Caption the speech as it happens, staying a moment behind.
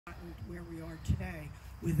around where we are today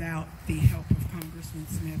without the help of Congressman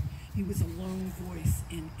Smith. He was a lone voice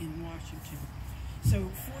in Washington.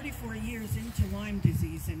 So 44 years into Lyme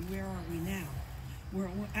disease, and where are we now? We're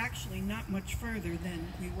actually not much further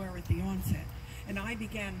than we were at the onset. And I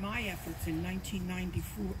began my efforts in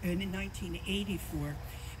 1984,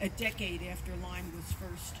 a decade after Lyme was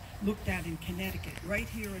first looked at in Connecticut, right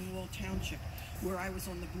here in Wall Township, where I was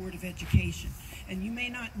on the Board of Education. And you may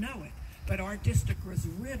not know it, but our district was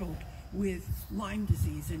riddled with Lyme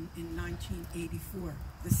disease in 1984.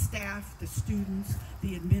 The staff, the students,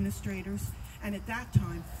 the administrators, and at that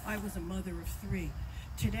time, I was a mother of 3.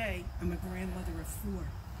 Today, I'm a grandmother of 4.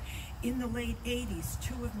 In the late 80s,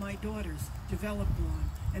 2 of my daughters developed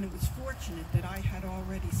Lyme, and it was fortunate that I had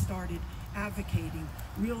already started advocating,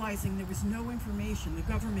 realizing there was no information. The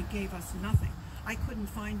government gave us nothing. I couldn't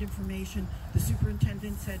find information. The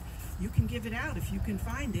superintendent said, you can give it out if you can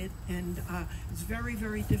find it, and it's very,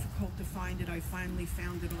 very difficult to find it. I finally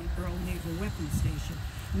found it on Earl Naval Weapons Station.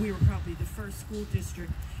 We were probably the first school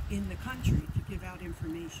district in the country to give out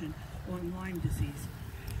information on Lyme disease.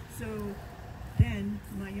 So then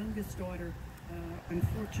my youngest daughter,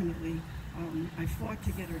 unfortunately, I fought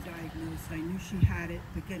to get her diagnosed. I knew she had it,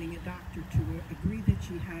 but getting a doctor to agree that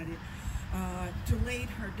she had it delayed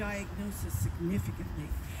her diagnosis significantly.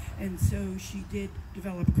 And so she did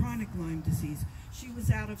develop chronic Lyme disease. She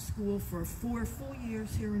was out of school for 4 full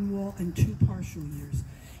years here in Wall and 2 partial years.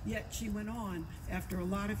 Yet she went on, after a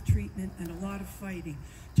lot of treatment and a lot of fighting,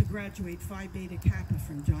 to graduate Phi Beta Kappa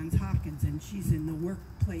from Johns Hopkins, and she's in the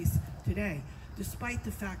workplace today. Despite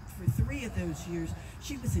the fact for 3 of those years,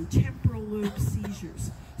 she was in temporal lobe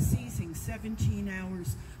seizures, seizing 17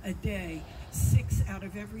 hours a day, 6 out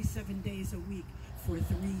of every 7 days a week for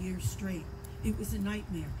 3 years straight. It was a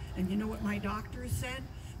nightmare. And you know what my doctors said?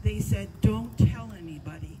 They said, don't tell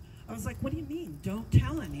anybody. I was like, what do you mean, don't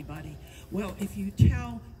tell anybody? Well, if you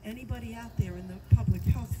tell anybody out there in the public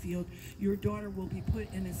health field, your daughter will be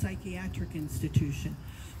put in a psychiatric institution.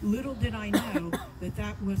 Little did I know that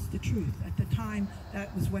that was the truth. At the time,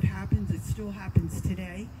 that was what happened. It still happens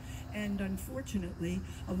today. And unfortunately,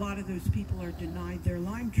 a lot of those people are denied their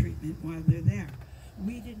Lyme treatment while they're there.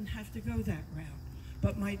 We didn't have to go that route.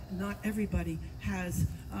 But not everybody has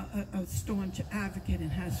a staunch advocate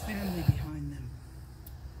and has family behind them.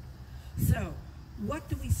 So, what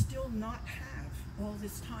do we still not have all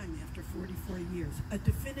this time after 44 years? A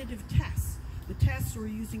definitive test. The tests we're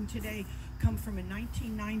using today come from a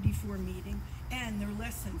 1994 meeting, and they're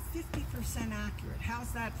less than 50% accurate.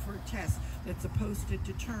 How's that for a test that's supposed to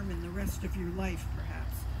determine the rest of your life,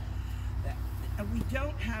 perhaps? We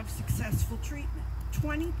don't have successful treatment.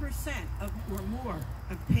 20% or more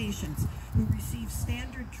of patients who receive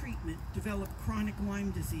standard treatment develop chronic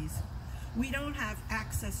Lyme disease. We don't have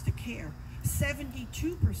access to care.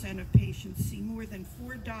 72% of patients see more than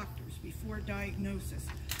 4 doctors before diagnosis.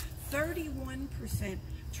 31%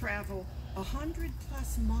 travel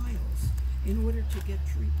 100+ miles in order to get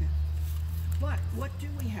treatment. But what do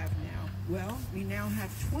we have now? Well, we now have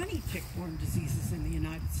 20 tick-borne diseases in the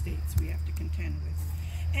United States we have to contend with.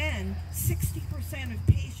 And 60% of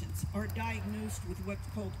patients are diagnosed with what's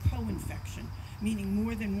called co-infection, meaning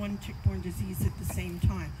more than 1 tick-borne disease at the same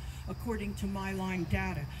time, according to My Lyme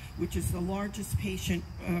data, which is the largest patient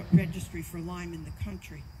registry for Lyme in the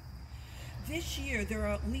country. This year, there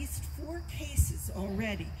are at least 4 cases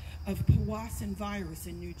already of Powassan virus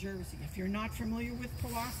in New Jersey. If you're not familiar with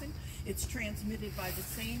Powassan, it's transmitted by the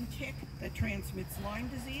same tick that transmits Lyme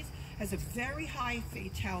disease, has a very high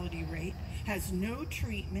fatality rate, has no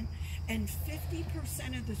treatment, and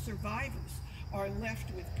 50% of the survivors are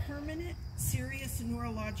left with permanent, serious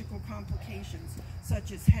neurological complications,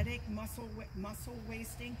 such as headache, muscle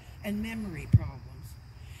wasting, and memory problems.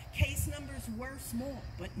 Case numbers were small,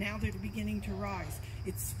 but now they're beginning to rise.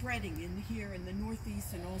 It's spreading here in the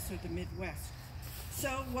Northeast and also the Midwest.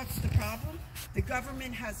 So what's the problem? The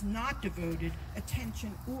government has not devoted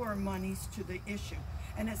attention or monies to the issue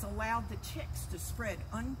and has allowed the ticks to spread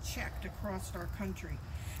unchecked across our country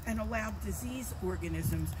and allowed disease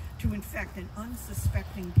organisms to infect an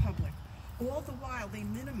unsuspecting public. All the while, they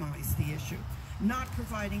minimize the issue, not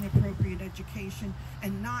providing appropriate education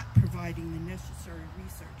and not providing the necessary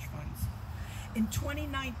research funds. In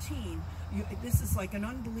 2019, this is like an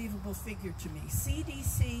unbelievable figure to me,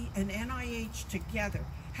 CDC and NIH together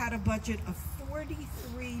had a budget of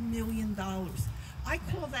 $43 million. I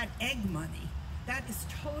call that egg money. That is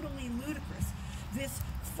totally ludicrous. This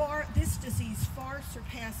disease far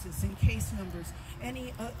surpasses in case numbers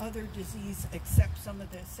any other disease except some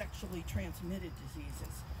of the sexually transmitted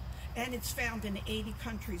diseases. And it's found in 80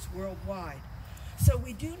 countries worldwide. So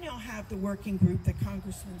we do now have the working group that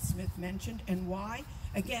Congressman Smith mentioned, and why?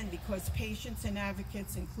 Again, because patients and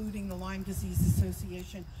advocates, including the Lyme Disease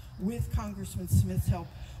Association, with Congressman Smith's help,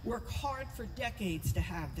 work hard for decades to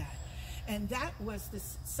have that. And that was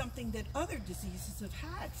something that other diseases have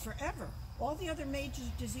had forever, all the other major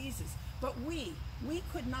diseases. But we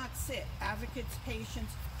could not sit, advocates,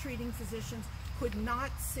 patients, treating physicians, could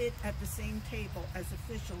not sit at the same table as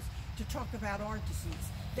officials to talk about our disease.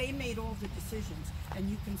 They made all the decisions, and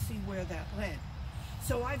you can see where that led.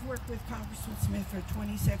 So I've worked with Congressman Smith for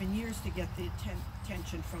 27 years to get the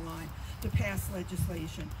attention for Lyme, to pass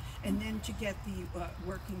legislation, and then to get the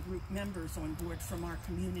working group members on board from our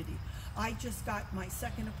community. I just got my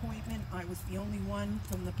second appointment. I was the only one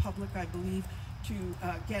from the public, I believe, to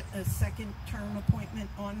get a second term appointment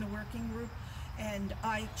on the working group. And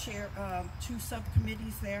I chair 2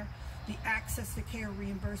 subcommittees there. The Access to Care,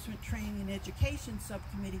 Reimbursement, Training, and Education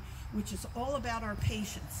Subcommittee, which is all about our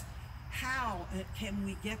patients. How can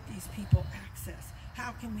we get these people access?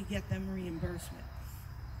 How can we get them reimbursement?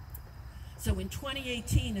 So in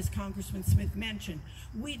 2018, as Congressman Smith mentioned,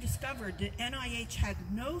 we discovered that NIH had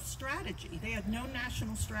no strategy. They had no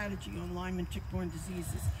national strategy on Lyme and tick-borne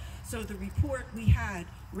diseases. So the report we had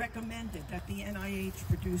recommended that the NIH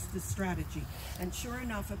produce this strategy. And sure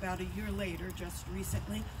enough, about a year later, just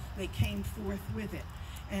recently, they came forth with it.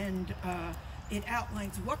 And it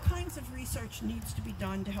outlines what kinds of research needs to be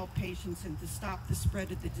done to help patients and to stop the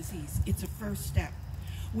spread of the disease. It's a first step.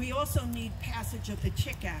 We also need passage of the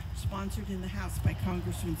Tick Act, sponsored in the House by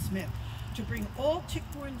Congressman Smith, to bring all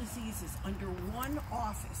tick-borne diseases under one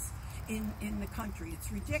office in the country.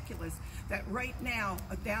 It's ridiculous that right now,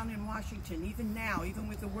 down in Washington, even now, even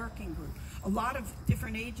with the working group, a lot of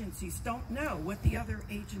different agencies don't know what the other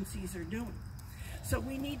agencies are doing. So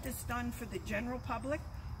we need this done for the general public,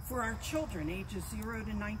 for our children, ages 0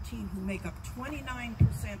 to 19, who make up 29%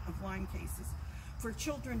 of Lyme cases, for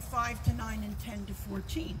children 5 to 9 and 10 to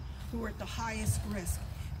 14, who are at the highest risk,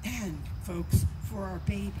 and, folks, for our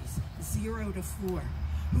babies, 0 to 4,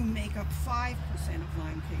 who make up 5% of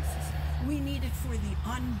Lyme cases. We need it for the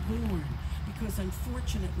unborn, because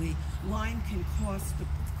unfortunately, Lyme can cross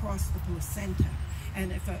the placenta,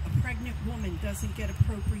 and if a pregnant woman doesn't get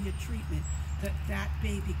appropriate treatment, that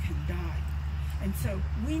baby can die. And so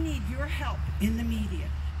we need your help in the media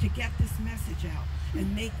to get this message out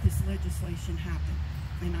and make this legislation happen.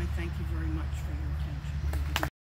 And I thank you very much for